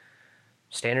looking.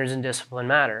 Standards and discipline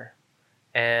matter,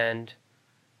 and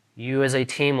you as a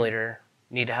team leader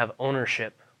need to have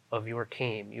ownership of your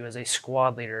team. You as a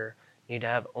squad leader need to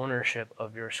have ownership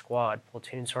of your squad,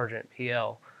 platoon sergeant,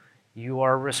 PL. You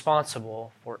are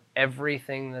responsible for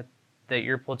everything that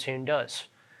your platoon does.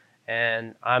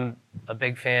 And I'm a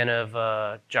big fan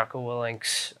of Jocko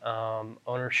Willink's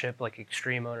ownership, like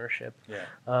extreme ownership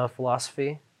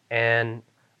philosophy. And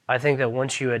I think that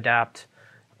once you adapt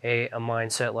a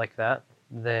mindset like that,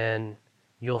 then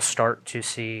you'll start to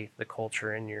see the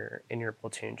culture in your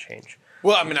platoon change.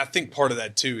 Well, I mean, I think part of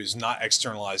that too is not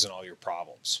externalizing all your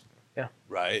problems. Yeah.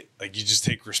 Right? Like you just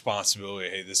take responsibility.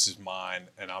 Hey, this is mine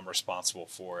and I'm responsible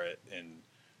for it. And,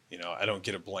 I don't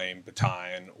get to blame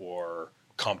battalion or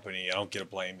company. I don't get to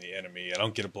blame the enemy. I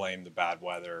don't get to blame the bad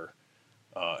weather.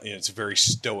 It's a very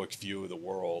stoic view of the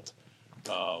world.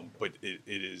 But it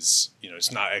is,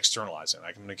 it's not externalizing.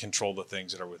 I'm going to control the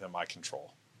things that are within my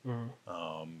control. Mm-hmm.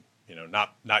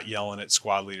 Not yelling at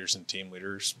squad leaders and team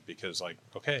leaders because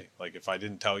if I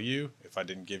didn't tell you, if I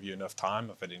didn't give you enough time,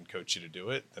 if I didn't coach you to do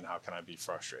it, then how can I be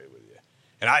frustrated with you?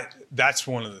 And that's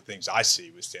one of the things I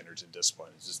see with standards and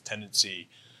discipline is this tendency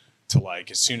to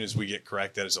as soon as we get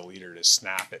corrected as a leader to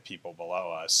snap at people below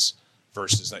us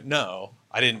versus no,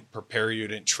 I didn't prepare you, I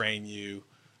didn't train you,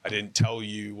 I didn't tell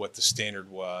you what the standard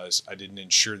was, I didn't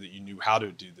ensure that you knew how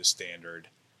to do the standard.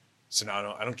 So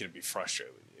now I don't get to be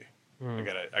frustrated with you. I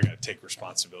gotta take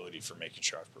responsibility for making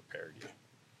sure I've prepared you.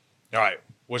 All right,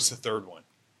 what's the third one?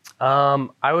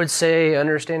 I would say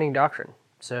understanding doctrine.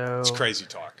 So it's crazy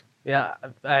talk. Yeah,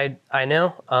 I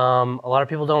know. A lot of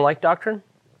people don't like doctrine,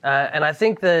 and I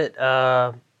think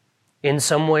that in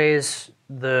some ways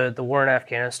the war in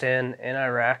Afghanistan and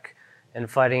Iraq and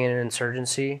fighting an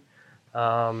insurgency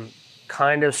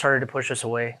kind of started to push us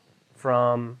away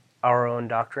from our own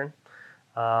doctrine.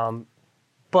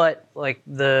 But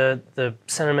the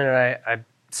sentiment I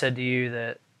said to you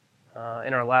that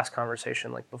in our last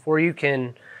conversation, before you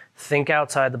can think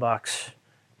outside the box,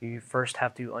 you first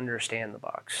have to understand the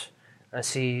box. I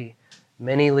see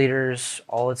many leaders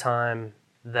all the time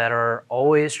that are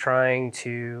always trying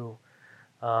to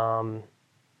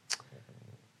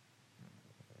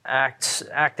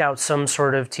act out some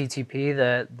sort of TTP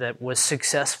that was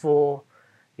successful,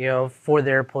 for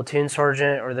their platoon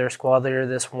sergeant or their squad leader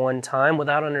this one time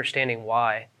without understanding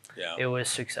why it was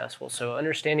successful. So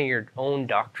understanding your own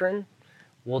doctrine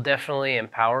will definitely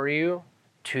empower you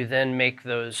to then make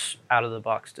those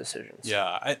out-of-the-box decisions.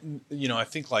 Yeah, I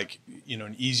think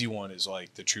an easy one is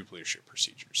like the troop leadership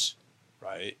procedures,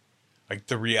 right? Like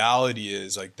the reality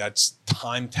is that's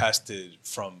time tested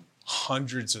from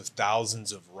hundreds of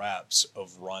thousands of reps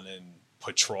of running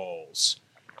patrols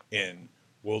in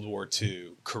World War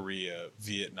II, Korea,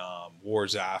 Vietnam,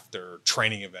 wars after,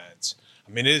 training events.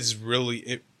 I mean, it is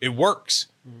really, it works.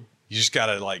 Mm-hmm. You just got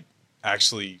to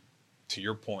actually, to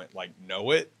your point, know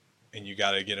it. And you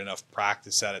got to get enough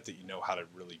practice at it that you know how to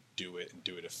really do it and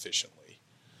do it efficiently.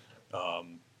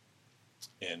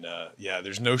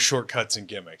 There's no shortcuts and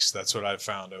gimmicks. That's what I've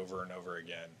found over and over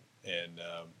again.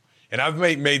 And I've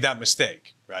made that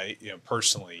mistake, right?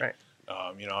 Personally, right.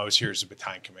 I was here as a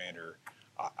battalion commander.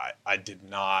 I did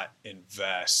not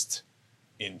invest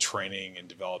in training and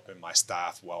developing my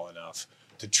staff well enough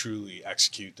to truly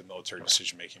execute the military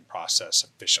decision-making process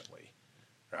efficiently.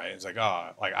 Right. It's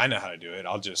I know how to do it.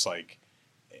 I'll just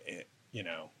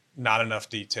not enough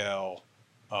detail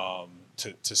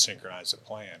to synchronize the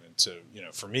plan. And so,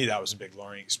 for me, that was a big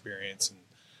learning experience, and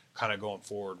kind of going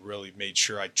forward really made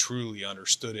sure I truly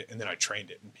understood it. And then I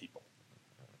trained it in people.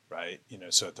 Right.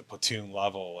 So at the platoon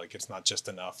level, it's not just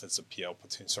enough as a PL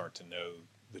platoon sergeant to know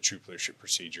the troop leadership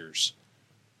procedures,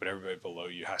 but everybody below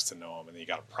you has to know them, and then you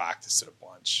got to practice it a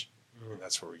bunch. Mm-hmm. And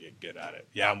that's where we get good at it.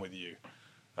 Yeah, I'm with you.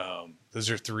 Those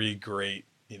are three great,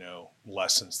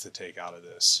 lessons to take out of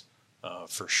this,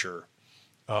 for sure.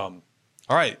 All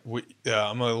right.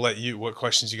 I'm going to let you, what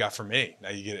questions you got for me? Now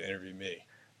you get to interview me.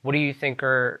 What do you think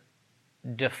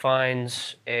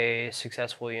defines a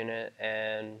successful unit,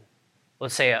 and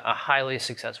let's say a highly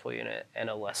successful unit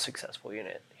and a less successful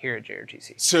unit here at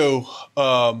JRTC? So,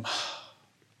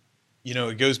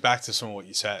 it goes back to some of what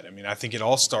you said. I mean, I think it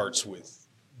all starts with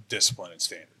discipline and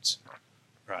standards,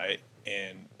 right?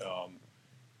 And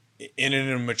in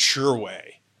a mature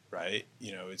way, right?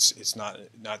 It's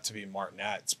not to be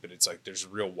martinets, but it's there's a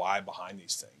real why behind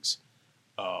these things.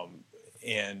 I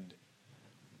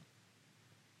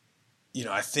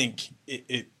think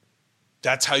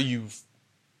that's how you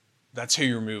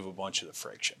remove a bunch of the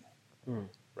friction,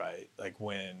 right? Like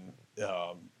when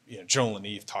Joel and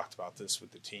Eve talked about this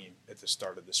with the team at the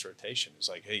start of this rotation. It's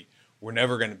hey, we're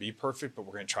never going to be perfect, but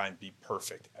we're going to try and be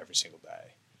perfect every single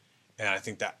day. And I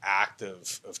think that act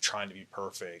of trying to be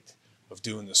perfect, of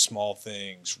doing the small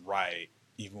things right,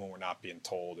 even when we're not being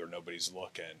told or nobody's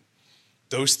looking,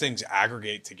 those things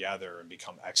aggregate together and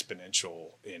become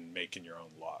exponential in making your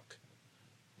own luck.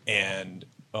 And,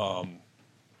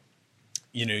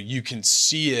 you can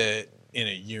see it in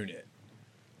a unit,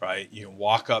 right? You can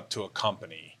walk up to a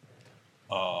company,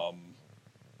 and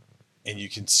you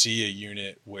can see a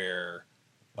unit where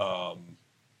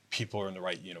people are in the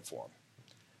right uniform.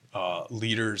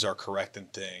 Leaders are correcting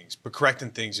things, but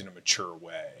correcting things in a mature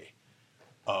way.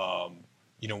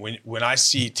 When I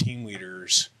see team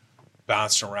leaders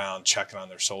bouncing around, checking on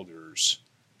their soldiers,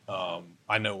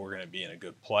 I know we're going to be in a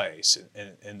good place.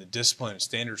 And the discipline and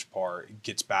standards part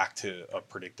gets back to a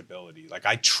predictability.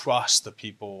 I trust the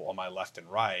people on my left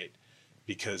and right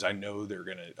because I know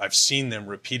I've seen them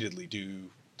repeatedly do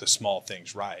the small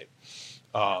things right.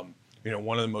 One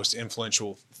of the most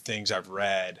influential things I've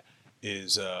read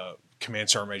is Command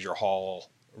Sergeant Major Hall,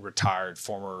 retired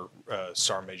former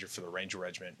Sergeant Major for the Ranger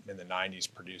Regiment in the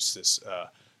 90s, produced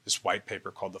this white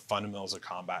paper called The Fundamentals of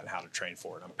Combat and How to Train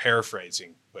for It. I'm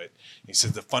paraphrasing, but he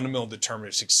says the fundamental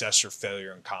determinant of success or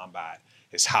failure in combat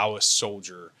is how a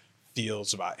soldier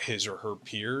feels about his or her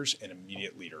peers and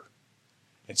immediate leader.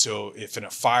 And so if in a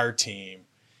fire team,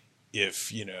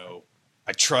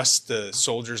 I trust the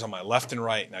soldiers on my left and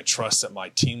right, and I trust that my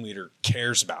team leader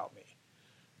cares about me,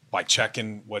 by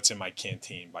checking what's in my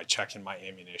canteen, by checking my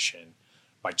ammunition,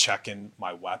 by checking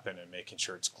my weapon and making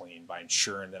sure it's clean, by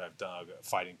ensuring that I've done a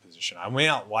fighting position. I may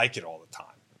not like it all the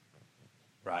time,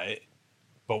 right?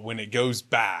 But when it goes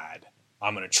bad,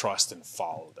 I'm going to trust and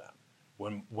follow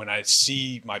them. When I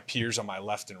see my peers on my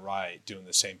left and right doing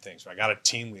the same things, when I got a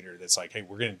team leader that's hey,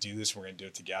 we're going to do this, we're going to do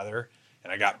it together,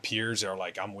 and I got peers that are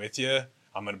I'm with you,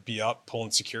 I'm going to be up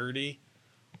pulling security,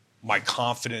 my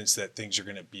confidence that things are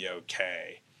going to be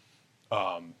okay.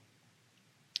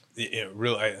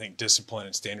 Really, I think discipline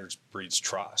and standards breeds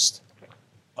trust.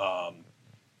 I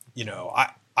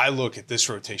I look at this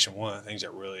rotation, one of the things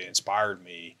that really inspired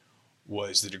me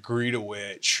was the degree to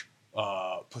which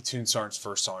platoon sergeants,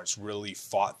 first sergeants really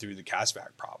fought through the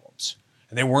CASVAC problems.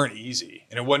 And they weren't easy,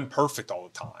 and it wasn't perfect all the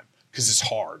time because it's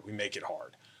hard. We make it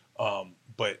hard.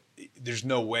 But there's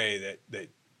no way that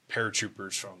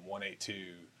paratroopers from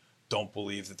 182 don't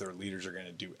believe that their leaders are going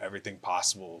to do everything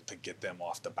possible to get them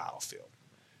off the battlefield.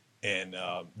 And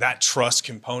that trust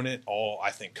component,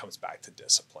 I think, comes back to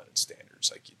discipline and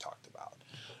standards like you talked about.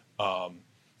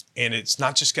 And it's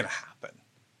not just going to happen.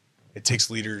 It takes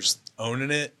leaders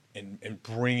owning it and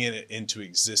bringing it into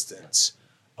existence.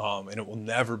 And it will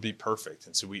never be perfect.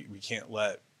 And so we can't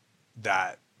let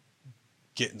that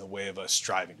get in the way of us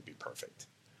striving to be perfect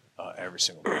every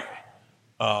single day.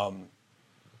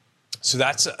 So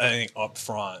that's, I think, up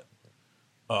front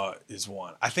is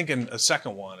one. I think in a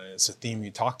second one, and it's a theme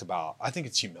you talked about, I think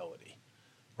it's humility,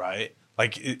 right?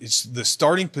 Like it's the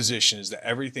starting position is that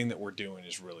everything that we're doing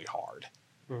is really hard,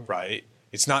 right?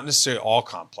 It's not necessarily all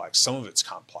complex. Some of it's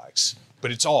complex,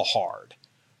 but it's all hard.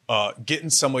 Getting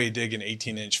somebody to dig an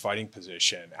 18-inch fighting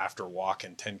position after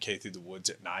walking 10K through the woods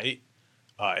at night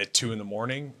at 2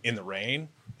 a.m. in the rain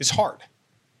is hard.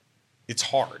 It's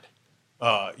hard.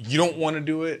 You don't want to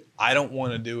do it. I don't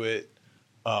want to do it.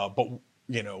 But,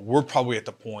 we're probably at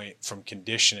the point from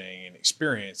conditioning and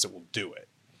experience that we'll do it,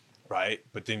 right?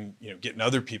 But then, getting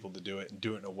other people to do it and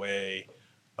do it in a way,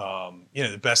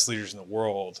 the best leaders in the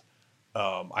world,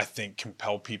 I think,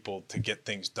 compel people to get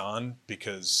things done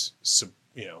because,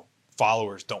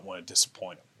 followers don't want to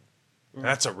disappoint them. And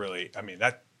that's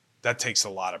that takes a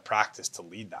lot of practice to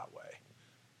lead that way.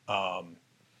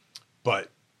 But,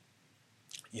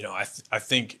 I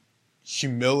think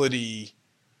humility,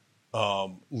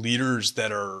 leaders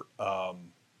that are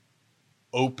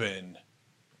open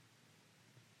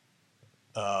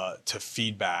to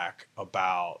feedback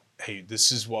about, hey,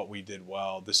 this is what we did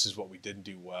well, this is what we didn't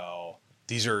do well.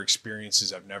 These are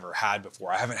experiences I've never had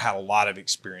before. I haven't had a lot of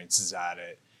experiences at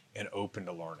it, and open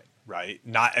to learning, right?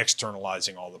 Not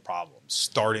externalizing all the problems,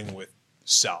 starting with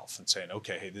self and saying,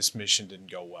 okay, hey, this mission didn't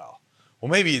go well.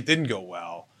 Well, maybe it didn't go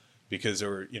well because it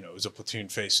was a platoon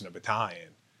facing a battalion.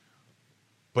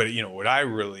 But, what I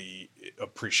really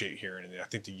appreciate hearing, and I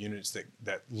think the units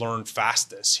that learn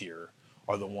fastest here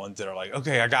are the ones that are like,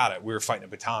 okay, I got it. We were fighting a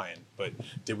battalion, but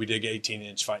did we dig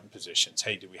 18-inch fighting positions?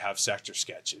 Hey, did we have sector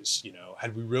sketches?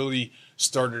 Had we really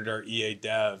started our EA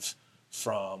dev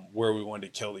from where we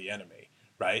wanted to kill the enemy,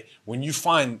 right? When you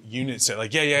find units that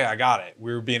like, yeah, I got it.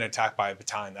 We were being attacked by a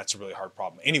battalion. That's a really hard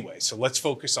problem. Anyway, so let's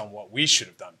focus on what we should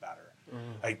have done better.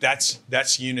 Like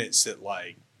that's units that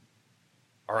like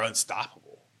are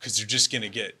unstoppable because they're just going to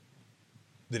get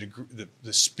the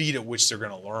speed at which they're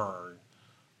going to learn,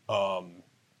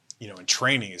 and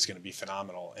training is going to be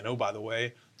phenomenal. And oh, by the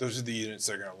way, those are the units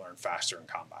that are going to learn faster in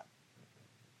combat.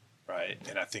 Right.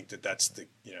 And I think that's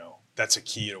that's a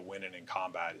key to winning in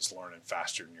combat is learning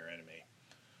faster than your enemy.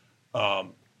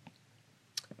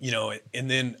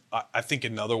 And then I think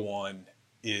another one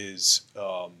is,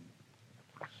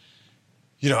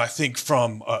 I think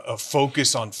from a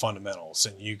focus on fundamentals,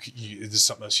 and this is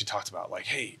something else you talked about, like,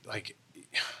 hey, like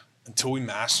until we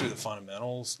master the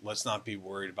fundamentals, let's not be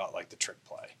worried about like the trick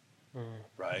play.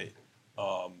 Right.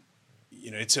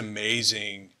 It's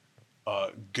amazing.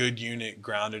 Good unit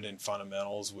grounded in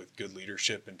fundamentals with good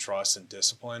leadership and trust and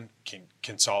discipline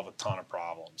can solve a ton of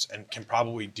problems and can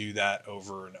probably do that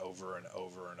over and over and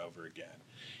over and over again.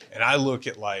 And I look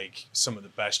at like some of the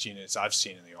best units I've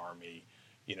seen in the Army,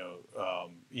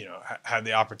 had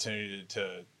the opportunity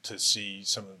to see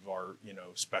some of our,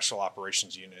 special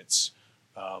operations units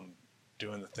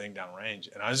doing the thing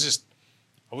downrange. And I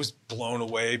was blown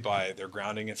away by their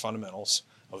grounding in fundamentals.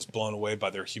 I was blown away by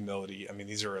their humility. I mean,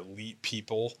 these are elite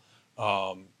people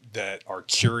that are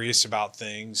curious about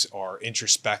things, are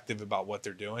introspective about what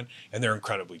they're doing, and they're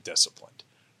incredibly disciplined,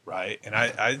 right? And I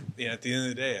at the end of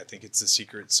the day, I think it's the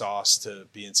secret sauce to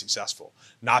being successful.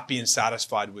 Not being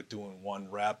satisfied with doing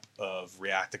one rep of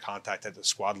react to contact at the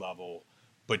squad level,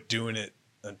 but doing it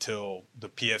until the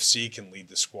PFC can lead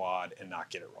the squad and not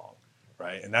get it wrong,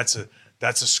 right? And that's a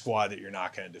squad that you're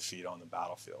not going to defeat on the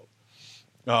battlefield.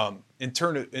 In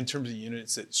terms of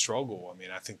units that struggle,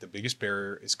 I think the biggest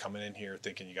barrier is coming in here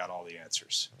thinking you got all the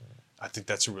answers. I think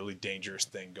that's a really dangerous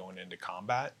thing going into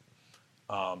combat.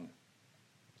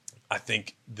 I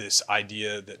think this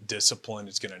idea that discipline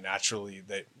is going to naturally,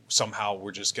 that somehow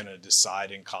we're just going to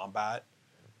decide in combat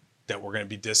that we're going to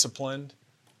be disciplined.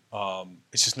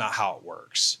 It's just not how it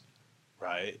works,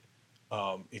 right?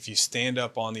 If you stand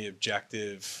up on the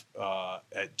objective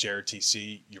at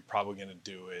JRTC, you're probably going to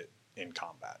do it in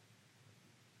combat.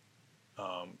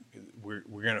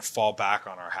 We're going to fall back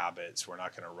on our habits. We're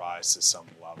not going to rise to some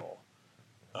level.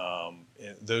 And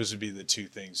those would be the two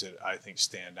things that I think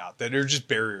stand out, that are just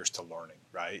barriers to learning,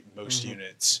 right? Most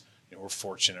units, we're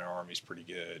fortunate our Army's pretty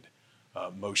good.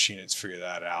 Most units figure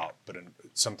that out, but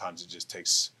sometimes it just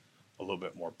takes a little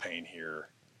bit more pain here,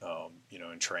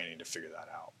 in training to figure that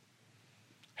out.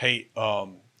 Hey,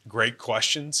 great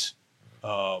questions,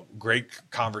 great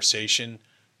conversation.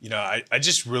 I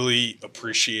just really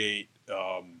appreciate,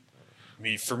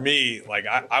 for me, like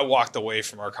I walked away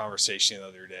from our conversation the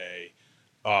other day,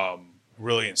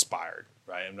 really inspired,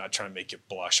 right? I'm not trying to make you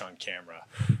blush on camera,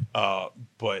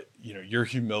 but your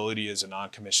humility as a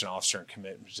non-commissioned officer and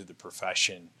commitment to the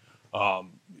profession.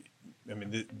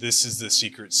 This is the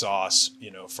secret sauce,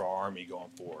 for our Army going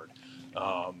forward.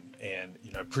 And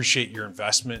I appreciate your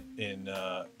investment in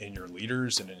your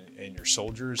leaders and in your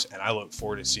soldiers. And I look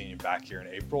forward to seeing you back here in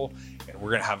April. And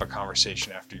we're going to have a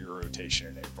conversation after your rotation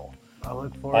in April. I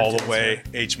look forward all to the way,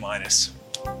 it, H-.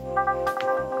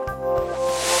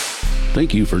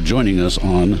 Thank you for joining us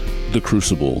on The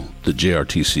Crucible, the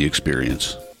JRTC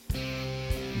experience.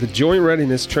 The Joint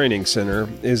Readiness Training Center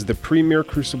is the premier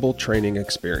Crucible training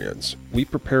experience. We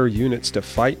prepare units to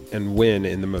fight and win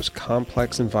in the most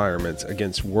complex environments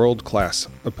against world-class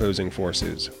opposing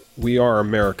forces. We are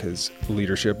America's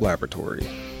leadership laboratory.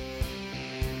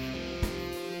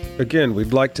 Again,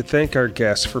 we'd like to thank our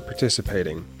guests for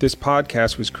participating. This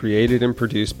podcast was created and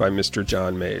produced by Mr.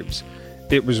 John Mabes.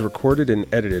 It was recorded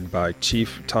and edited by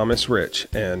Chief Thomas Rich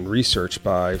and researched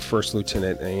by First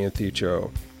Lieutenant Anthony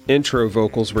Cho. Intro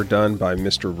vocals were done by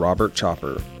Mr. Robert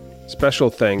Chopper. Special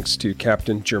thanks to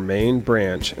Captain Jermaine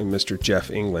Branch and Mr.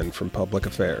 Jeff England from Public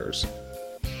Affairs.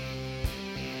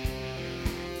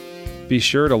 Be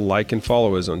sure to like and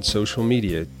follow us on social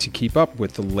media to keep up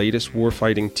with the latest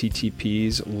warfighting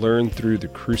TTPs learned through the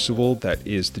crucible that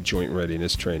is the Joint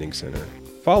Readiness Training Center.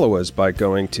 Follow us by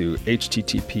going to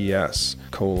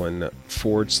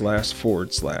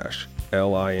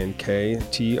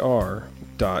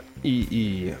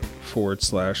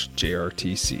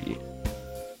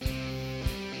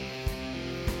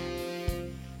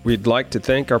We'd like to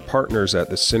thank our partners at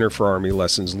the Center for Army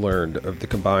Lessons Learned of the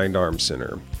Combined Arms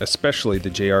Center, especially the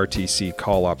JRTC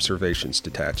Call Observations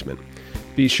Detachment.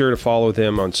 Be sure to follow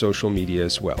them on social media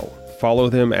as well. Follow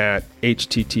them at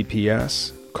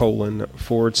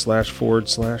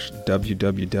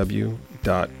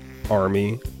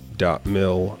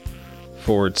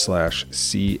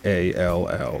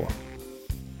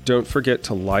Don't forget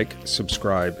to like,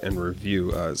 subscribe, and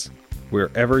review us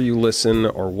wherever you listen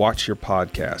or watch your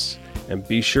podcasts, and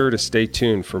be sure to stay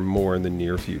tuned for more in the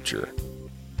near future.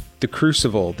 The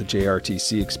Crucible, the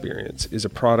JRTC experience, is a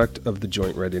product of the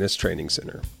Joint Readiness Training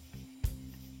Center.